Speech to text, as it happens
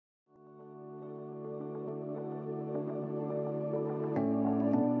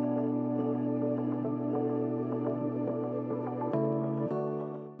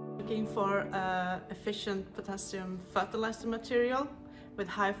for efficient potassium fertilizer material with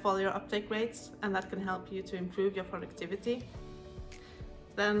high foliar uptake rates, and that can help you to improve your productivity,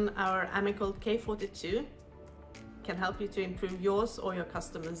 then our Amicol K42 can help you to improve yours or your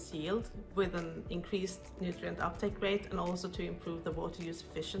customers' yield with an increased nutrient uptake rate and also to improve the water use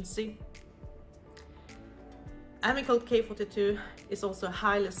efficiency. Amicol K42 is also a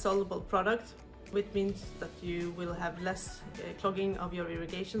highly soluble product, which means that you will have less clogging of your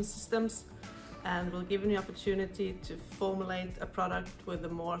irrigation systems and will give you the opportunity to formulate a product with a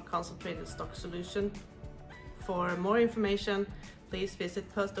more concentrated stock solution. For more information, please visit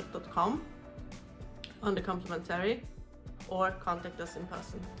postdoc.com under complementary or contact us in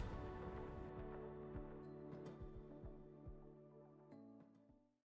person.